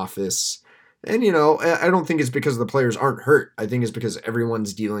front office. And, I don't think it's because the players aren't hurt. I think it's because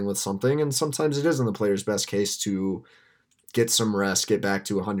everyone's dealing with something, and sometimes it is in the player's best case to get some rest, get back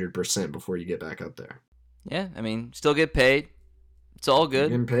to 100% before you get back up there. Yeah, I mean, still get paid. It's all good.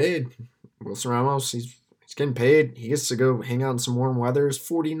 Getting paid. Wilson Ramos, he's getting paid. He gets to go hang out in some warm weather. It's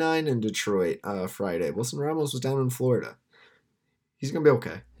 49 in Detroit Friday. Wilson Ramos was down in Florida. He's going to be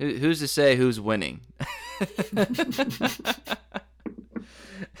okay. Who's to say who's winning?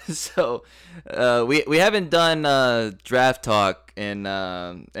 So, we haven't done draft talk in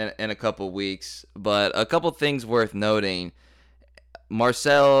a couple weeks, but a couple things worth noting.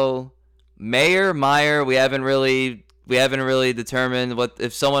 Marcelo Meyer, we haven't really determined what,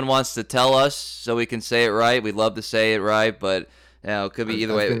 if someone wants to tell us so we can say it right. We'd love to say it right, but it could be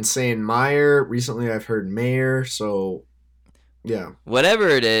either way. I've been saying Meyer recently. I've heard Mayer, so yeah. Whatever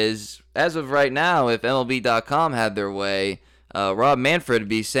it is, as of right now, if MLB.com had their way, Rob Manfred would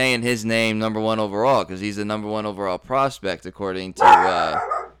be saying his name number one overall because he's the number one overall prospect according to.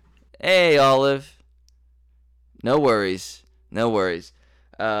 Hey, Olive. No worries.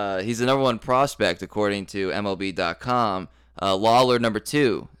 He's the number one prospect according to MLB.com. Lawler number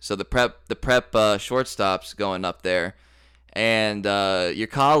 2. So the prep shortstop's going up there, and your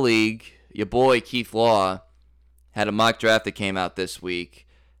colleague, your boy Keith Law, had a mock draft that came out this week,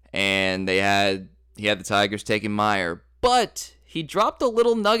 and he had the Tigers taking Meyer, but he dropped a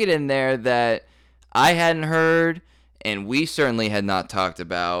little nugget in there that I hadn't heard, and we certainly had not talked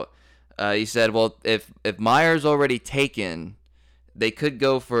about. He said, well, if Meyer's already taken, they could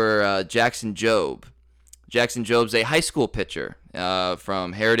go for Jackson Jobe. Jackson Jobe's a high school pitcher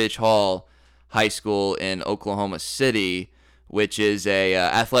from Heritage Hall High School in Oklahoma City, which is a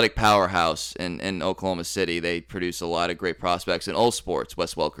athletic powerhouse in Oklahoma City. They produce a lot of great prospects in all sports.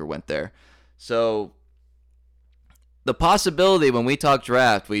 Wes Welker went there. So the possibility when we talk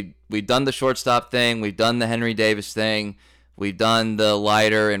draft, we've done the shortstop thing, we've done the Henry Davis thing, we've done the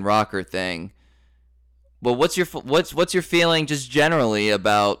Leiter and Rocker thing. But what's your feeling just generally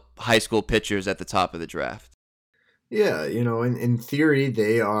about high school pitchers at the top of the draft? Yeah, in theory,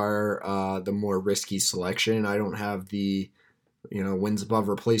 they are the more risky selection. I don't have the, wins above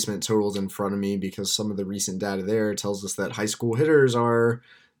replacement totals in front of me because some of the recent data there tells us that high school hitters are,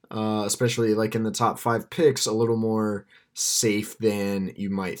 especially like in the top 5 picks, a little more safe than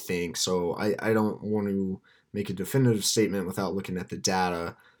you might think. So I don't want to make a definitive statement without looking at the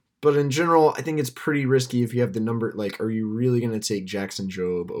data. But in general, I think it's pretty risky if you have the number. Like, are you really going to take Jackson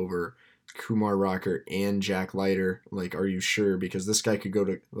Jobe over Kumar Rocker and Jack Leiter? Like, are you sure? Because this guy could go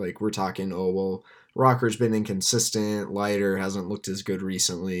to, like, we're talking, oh, well, Rocker's been inconsistent. Leiter hasn't looked as good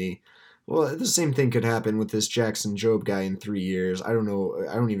recently. Well, the same thing could happen with this Jackson Jobe guy in 3 years. I don't know.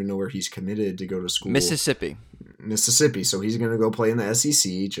 I don't even know where he's committed to go to school. Mississippi. Mississippi. So he's going to go play in the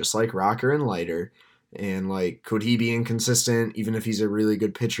SEC, just like Rocker and Leiter. And like, could he be inconsistent even if he's a really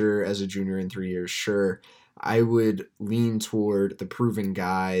good pitcher as a junior in 3 years? Sure. I would lean toward the proven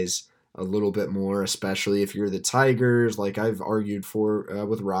guys a little bit more, especially if you're the Tigers, like I've argued for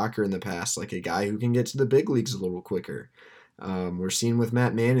with Rocker in the past, like a guy who can get to the big leagues a little quicker. We're seeing with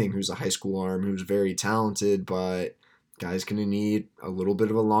Matt Manning, who's a high school arm, who's very talented, but guy's going to need a little bit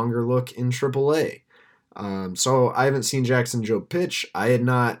of a longer look in AAA. So I haven't seen Jackson Jobe pitch. I had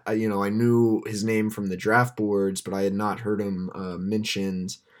not, I knew his name from the draft boards, but I had not heard him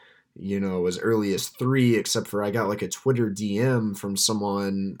mentioned, as early as 3, except for I got like a Twitter DM from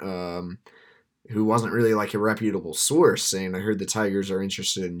someone who wasn't really like a reputable source saying, I heard the Tigers are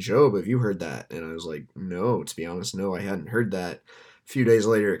interested in Jobe. Have you heard that? And I was like, no, to be honest, no, I hadn't heard that. A few days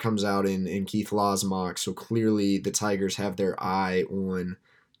later, it comes out in Keith Law's mock. So clearly the Tigers have their eye on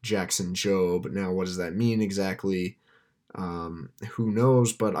Jackson Jobe. Now, what does that mean exactly? Who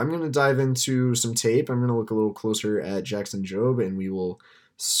knows? But I'm going to dive into some tape. I'm going to look a little closer at Jackson Jobe, and we will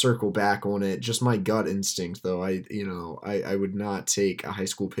circle back on it. Just my gut instinct, though. I would not take a high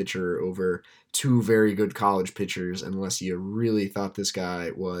school pitcher over 2 very good college pitchers unless you really thought this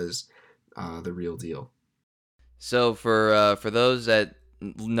guy was the real deal. So for those that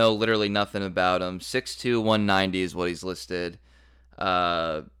know literally nothing about him, 6'2", 190 is what he's listed.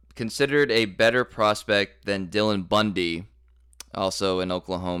 Considered a better prospect than Dylan Bundy, also an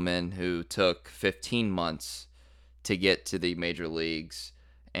Oklahoman who took 15 months to get to the major leagues,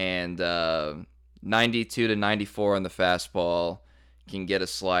 and 92 to 94 on the fastball, can get a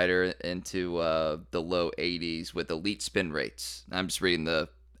slider into the low 80s with elite spin rates. I'm just reading the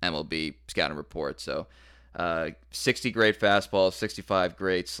MLB scouting report. So 60 grade fastball, 65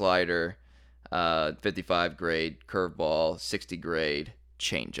 grade slider, 55 grade curveball, 60 grade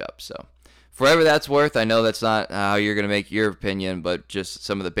changeup. So for whatever that's worth, I know that's not how you're going to make your opinion, but just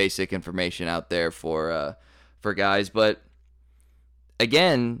some of the basic information out there for guys. But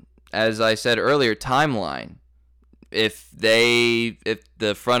again, as I said earlier, timeline. If the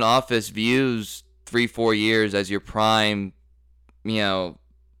front office views 3-4 years as your prime,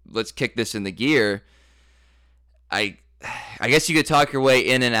 let's kick this in the gear. I guess you could talk your way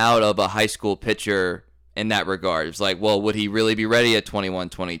in and out of a high school pitcher in that regard. It's like, well, would he really be ready at 21,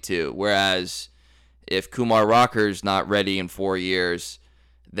 22? Whereas if Kumar Rocker's not ready in 4 years,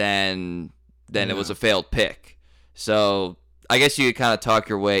 then it was a failed pick. So I guess you could kind of talk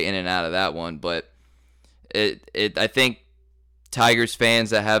your way in and out of that one. But I think Tigers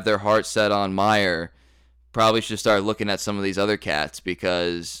fans that have their heart set on Meyer probably should start looking at some of these other cats,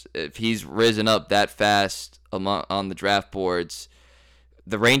 because if he's risen up that fast on the draft boards,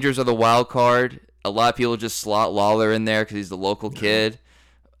 the Rangers are the wild card. A lot of people just slot Lawler in there because he's the local kid.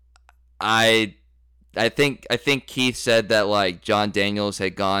 I think Keith said that like John Daniels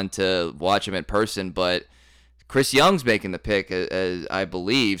had gone to watch him in person, but Chris Young's making the pick, as I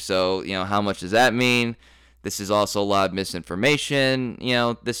believe. So how much does that mean? This is also a lot of misinformation,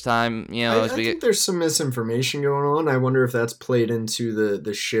 this time, I think there's some misinformation going on. I wonder if that's played into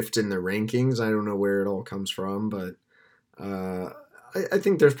the shift in the rankings. I don't know where it all comes from, but I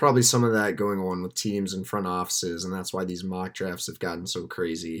think there's probably some of that going on with teams and front offices, and that's why these mock drafts have gotten so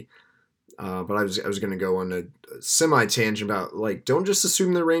crazy. But I was going to go on a semi-tangent about, like, don't just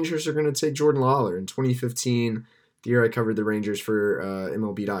assume the Rangers are going to take Jordan Lawler. In 2015, the year I covered the Rangers for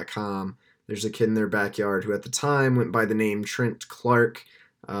MLB.com, there's a kid in their backyard who at the time went by the name Trent Clark.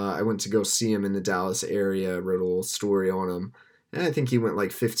 I went to go see him in the Dallas area, wrote a little story on him. And I think he went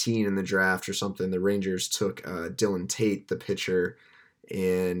like 15 in the draft or something. The Rangers took Dylan Tate, the pitcher,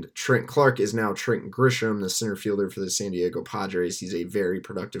 and Trent Clark is now Trent Grisham, the center fielder for the San Diego Padres. He's a very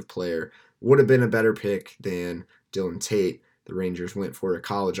productive player. Would have been a better pick than Dylan Tate. The Rangers went for a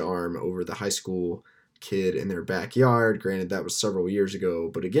college arm over the high school kid in their backyard. Granted, that was several years ago,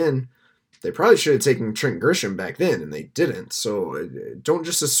 but again, they probably should have taken Trent Grisham back then, and they didn't. So don't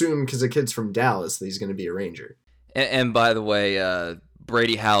just assume because the kid's from Dallas that he's going to be a Ranger. And by the way,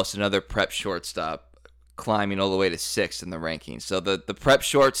 Brady House, another prep shortstop, climbing all the way to 6th in the rankings. So the prep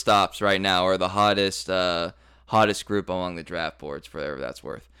shortstops right now are the hottest group among the draft boards, for whatever that's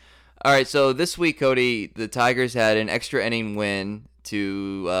worth. All right, so this week, Cody, the Tigers had an extra inning win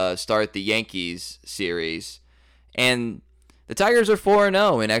to start the Yankees series, and the Tigers are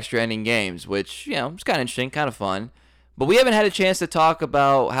 4-0 in extra inning games, which, it's kind of interesting, kind of fun. But we haven't had a chance to talk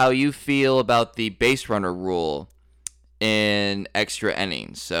about how you feel about the base runner rule in extra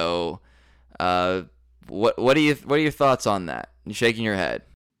innings. So, what are your thoughts on that? You're shaking your head.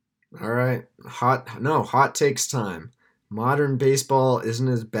 All right. Hot takes time. Modern baseball isn't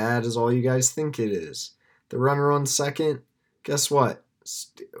as bad as all you guys think it is. The runner on second, guess what?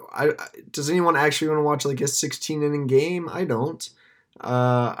 Does anyone actually want to watch like a 16 inning game? I don't.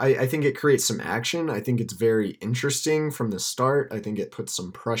 I think it creates some action. I think it's very interesting from the start. I think it puts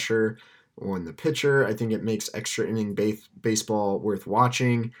some pressure on the pitcher. I think it makes extra inning baseball worth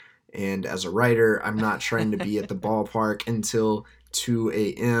watching. And as a writer, I'm not trying to be at the ballpark until 2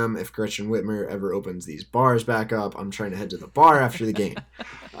 a.m. If Gretchen Whitmer ever opens these bars back up, I'm trying to head to the bar after the game.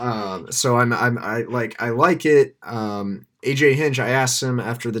 So I like it. AJ Hinch, I asked him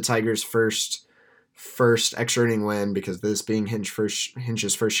after the Tigers' first extra inning win, because this being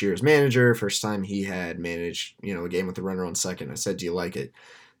Hinch's first year as manager, first time he had managed a game with the runner on second. I said, "Do you like it?"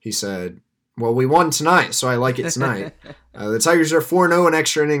 He said, "Well, we won tonight, so I like it tonight." The Tigers are 4-0 in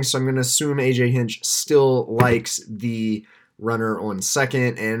extra innings, so I'm going to assume AJ Hinch still likes the runner on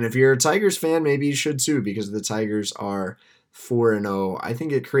second. And if you're a Tigers fan, maybe you should too, because the Tigers are 4-0. I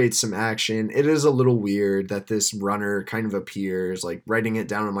think it creates some action. It is a little weird that this runner kind of appears. Like, writing it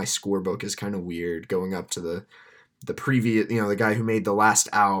down in my scorebook is kind of weird, going up to the previous, the guy who made the last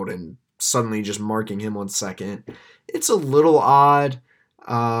out and suddenly just marking him on second. It's a little odd.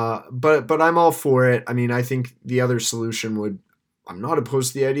 But I'm all for it. I mean, I think the other solution would, I'm not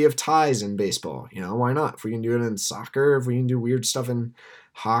opposed to the idea of ties in baseball. Why not? If we can do it in soccer, if we can do weird stuff in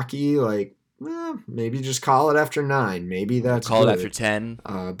hockey, like, maybe just call it after 9. Maybe that's call good. it after 10.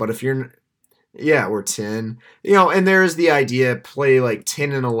 But if you're, yeah, or 10, and there is the idea, play like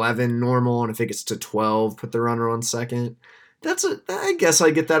 10 and 11 normal, and if it gets to 12, put the runner on second. I guess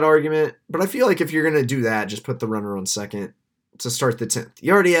I get that argument, but I feel like if you're going to do that, just put the runner on second to start the 10th.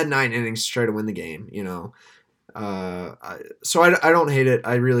 You already had 9 innings to try to win the game, so I don't hate it.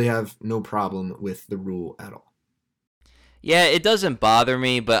 I really have no problem with the rule at all. Yeah, it doesn't bother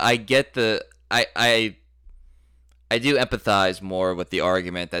me, but I get I do empathize more with the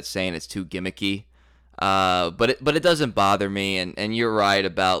argument that's saying it's too gimmicky. But it doesn't bother me, and you're right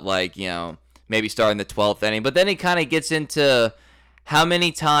about, like, maybe starting the 12th inning. But then it kind of gets into how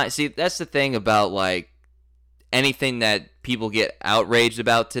many times. See, that's the thing about, like, anything that people get outraged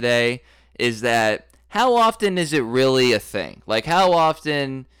about today, is that how often is it really a thing? Like, how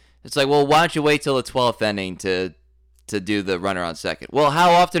often it's like, well, why don't you wait till the 12th inning to do the runner on second? Well,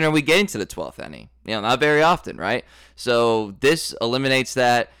 how often are we getting to the 12th inning? Not very often, right? So this eliminates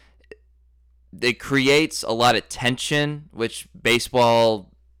that. It creates a lot of tension, which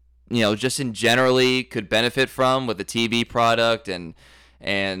baseball, just in generally could benefit from with a TV product and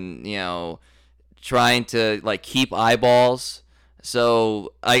trying to, like, keep eyeballs.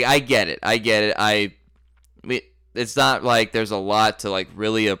 So I get it. It's not like there's a lot to, like,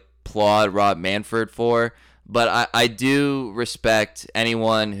 really applaud Rob Manfred for, but I do respect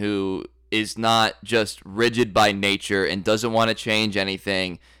anyone who is not just rigid by nature and doesn't want to change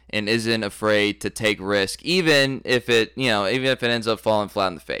anything and isn't afraid to take risk, even if it ends up falling flat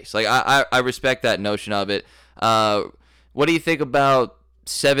in the face. Like, I respect that notion of it. What do you think about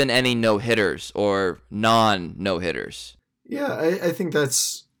 7-inning no-hitters or non-no-hitters? Yeah, I think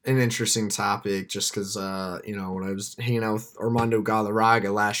that's an interesting topic, just because, when I was hanging out with Armando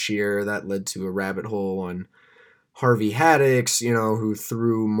Galarraga last year, that led to a rabbit hole on Harvey Haddix, who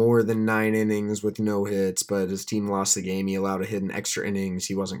threw more than 9 innings with no hits, but his team lost the game. He allowed a hit in extra innings.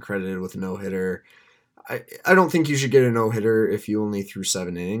 He wasn't credited with a no-hitter. I don't think you should get a no-hitter if you only threw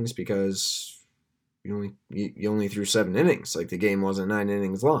 7 innings, because you only threw 7 innings. Like, the game wasn't 9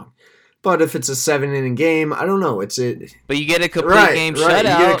 innings long. But if it's a 7-inning game, I don't know. But you get a complete game shutout.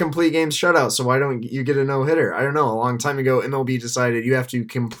 You get a complete game shutout, so why don't you get a no-hitter? I don't know. A long time ago, MLB decided you have to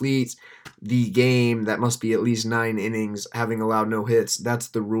complete the game that must be at least 9 innings, having allowed no hits. That's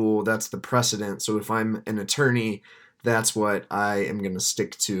the rule. That's the precedent. So if I'm an attorney, that's what I am going to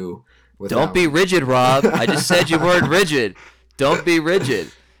stick to. Don't be rigid, Rob. I just said you weren't rigid. Don't be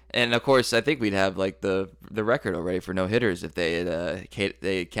rigid. And of course, I think we'd have, like, the record already for no hitters if they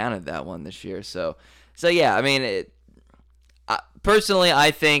had counted that one this year. So yeah. I mean, personally,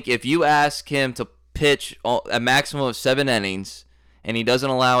 I think if you ask him to pitch a maximum of 7 innings and he doesn't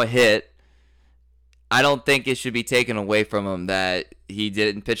allow a hit, I don't think it should be taken away from him that he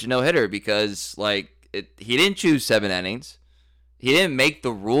didn't pitch a no hitter, because, like, he didn't choose 7 innings. He didn't make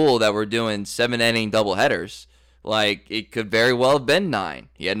the rule that we're doing 7-inning doubleheaders. Like, it could very well have been 9.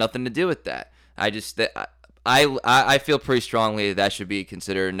 He had nothing to do with that. I feel pretty strongly that should be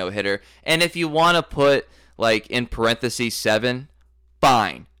considered a no-hitter. And if you want to put, like, in parentheses 7,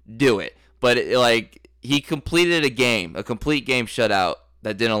 fine, do it. But he completed a complete game shutout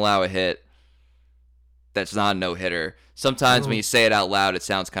that didn't allow a hit. that's not a no-hitter. Sometimes when you say it out loud, it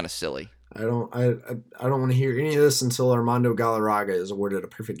sounds kind of silly. I don't want to hear any of this until Armando Galarraga is awarded a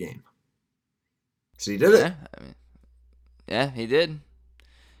perfect game. So he did it. Yeah, he did.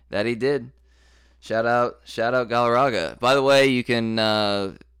 That he did. Shout out Galarraga. By the way, you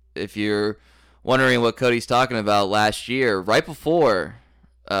can, if you're wondering what Cody's talking about, last year, right before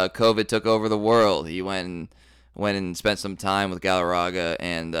COVID took over the world, he went and spent some time with Galarraga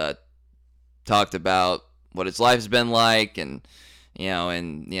and talked about what his life's been like, and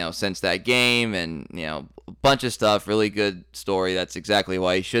since that game, and a bunch of stuff. Really good story. That's exactly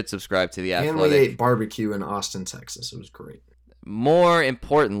why you should subscribe to The Athletic. And we ate barbecue in Austin, Texas. It was great. More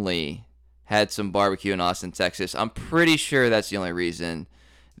importantly, had some barbecue in Austin, Texas. I'm pretty sure that's the only reason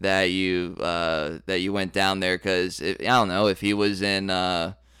that you went down there, because I don't know if he was in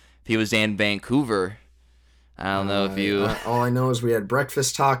Vancouver. I don't know if you. All I know is we had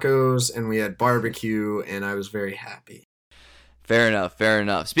breakfast tacos and we had barbecue, and I was very happy. Fair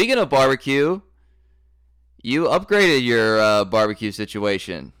enough. Speaking of barbecue, you upgraded your barbecue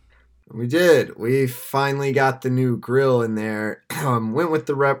situation. We did. We finally got the new grill in there. Went with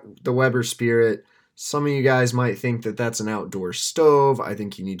the Weber Spirit. Some of you guys might think that that's an outdoor stove. I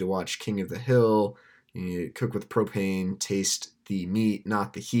think you need to watch King of the Hill. You need to cook with propane, taste the meat,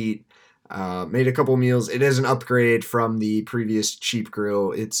 not the heat. Made a couple meals. It is an upgrade from the previous cheap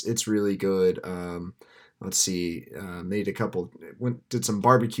grill. It's really good. Let's see. Made a couple. Did some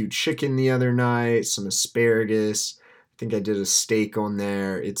barbecue chicken the other night. Some asparagus. I think I did a steak on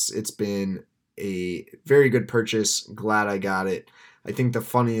there. It's been a very good purchase. Glad I got it. I think the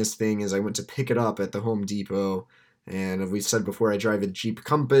funniest thing is I went to pick it up at the Home Depot, and as we said before, I drive a Jeep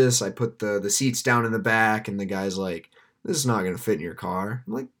Compass. I put the seats down in the back, and the guy's like, "This is not going to fit in your car."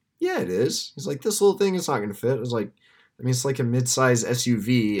 I'm like, "Yeah, it is." He's like, "This little thing is not going to fit." I was like, I mean, it's like a mid-size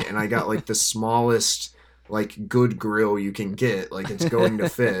SUV, and I got like the smallest, like, good grill you can get. Like, it's going to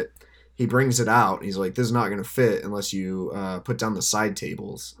fit. He brings it out, and he's like, "This is not going to fit unless you put down the side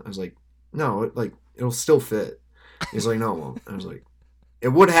tables." I was like, "No, it'll still fit." He's like, "No, it won't." I was like, "It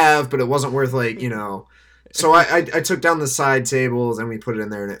would have, but it wasn't worth, So I took down the side tables, and we put it in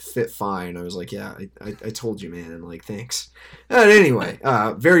there, and it fit fine. I was like, "Yeah, I told you, man," and like, thanks. And anyway,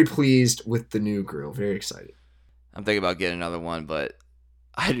 very pleased with the new grill. Very excited. I'm thinking about getting another one, but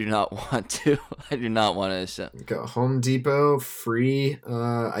I do not want to. I do not want to. Go Home Depot, free.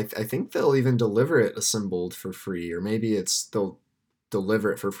 I think they'll even deliver it assembled for free, or maybe they'll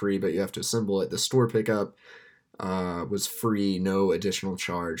deliver it for free, but you have to assemble it. The store pickup was free, no additional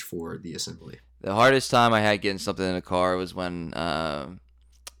charge for the assembly. The hardest time I had getting something in a car was when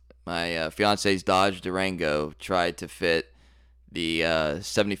my fiance's Dodge Durango tried to fit the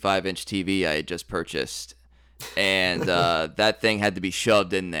 75-inch TV I had just purchased. And that thing had to be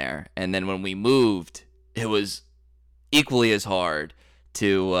shoved in there. And then when we moved, it was equally as hard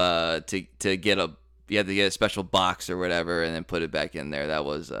to get you had to get a special box or whatever, and then put it back in there. That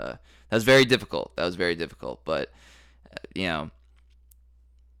was very difficult. But you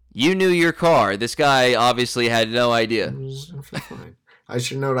knew your car. This guy obviously had no idea. It was fine. I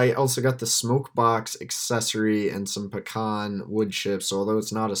should note I also got the smoke box accessory and some pecan wood chips. So although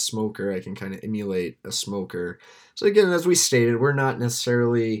it's not a smoker, I can kind of emulate a smoker. So again, as we stated, we're not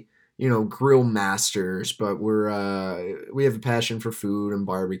necessarily, grill masters, but we have a passion for food and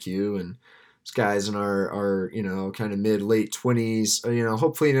barbecue, and these guys in our kind of mid-late 20s,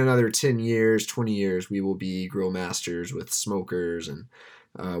 hopefully in another 10 years, 20 years, we will be grill masters with smokers and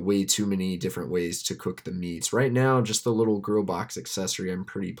way too many different ways to cook the meats. Right now, just the little grill box accessory I'm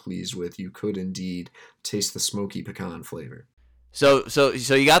pretty pleased with. You could indeed taste the smoky pecan flavor. So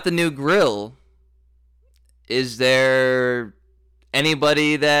you got the new grill. Is there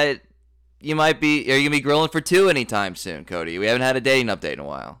anybody that are you going to be grilling for two anytime soon, Cody? We haven't had a dating update in a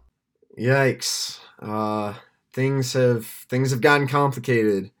while. Yikes. Things have gotten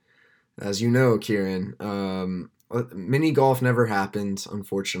complicated, as you know, Kieran. Mini golf never happened,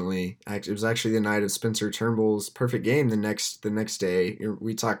 unfortunately. It was actually the night of Spencer Turnbull's perfect game the next day.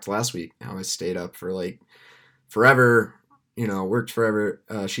 We talked last week how I stayed up for forever, worked forever.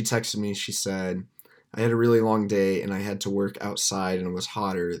 She texted me. She said, "I had a really long day and I had to work outside and it was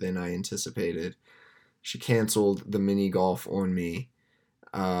hotter than I anticipated." She canceled the mini golf on me.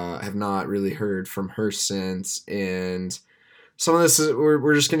 I have not really heard from her since, and some of this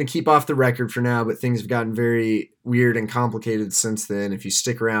we're just going to keep off the record for now, but things have gotten very weird and complicated since then. If you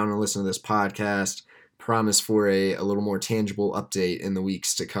stick around and listen to this podcast, promise for a little more tangible update in the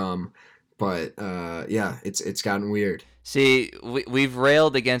weeks to come. But yeah, it's gotten weird. See, we've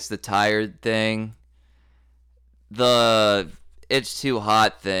railed against the tired thing, the it's too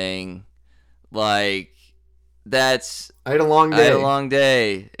hot thing. Like, I had a long day. I had a long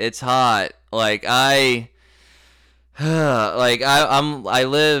day. It's hot. Like I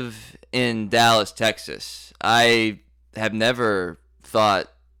live in Dallas, Texas. I have never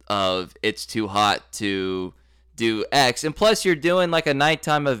thought of it's too hot to do X. And plus you're doing like a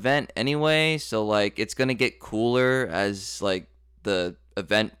nighttime event anyway, so like it's going to get cooler as like the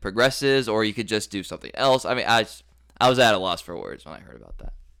event progresses, or you could just do something else. I mean, I was at a loss for words when I heard about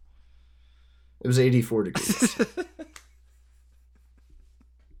that. It was 84 degrees.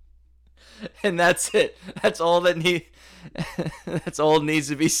 And that's it. That's all that's all needs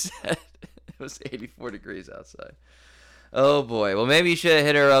to be said. It was 84 degrees outside. Oh boy. Well, maybe you should have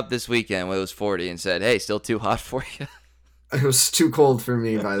hit her up this weekend when it was 40 and said, "Hey, still too hot for you?" It was too cold for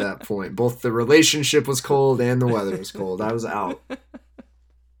me by that point. Both the relationship was cold and the weather was cold. I was out.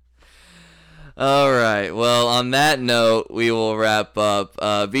 All right. Well, on that note, we will wrap up.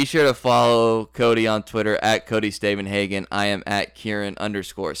 Be sure to follow Cody on Twitter at Cody Stavenhagen. I am at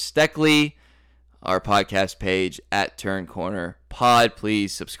Kieran_Steckley. Our podcast page at Turn Corner Pod.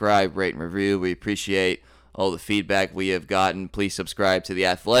 Please subscribe, rate, and review. We appreciate all the feedback we have gotten. Please subscribe to The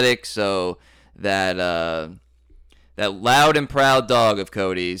Athletic so that that loud and proud dog of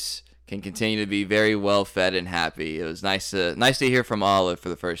Cody's can continue to be very well fed and happy. It was nice to hear from Olive for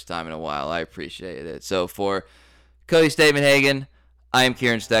the first time in a while. I appreciate it. So for Cody Stavenhagen, I am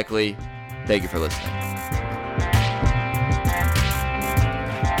Kieran Steckley. Thank you for listening.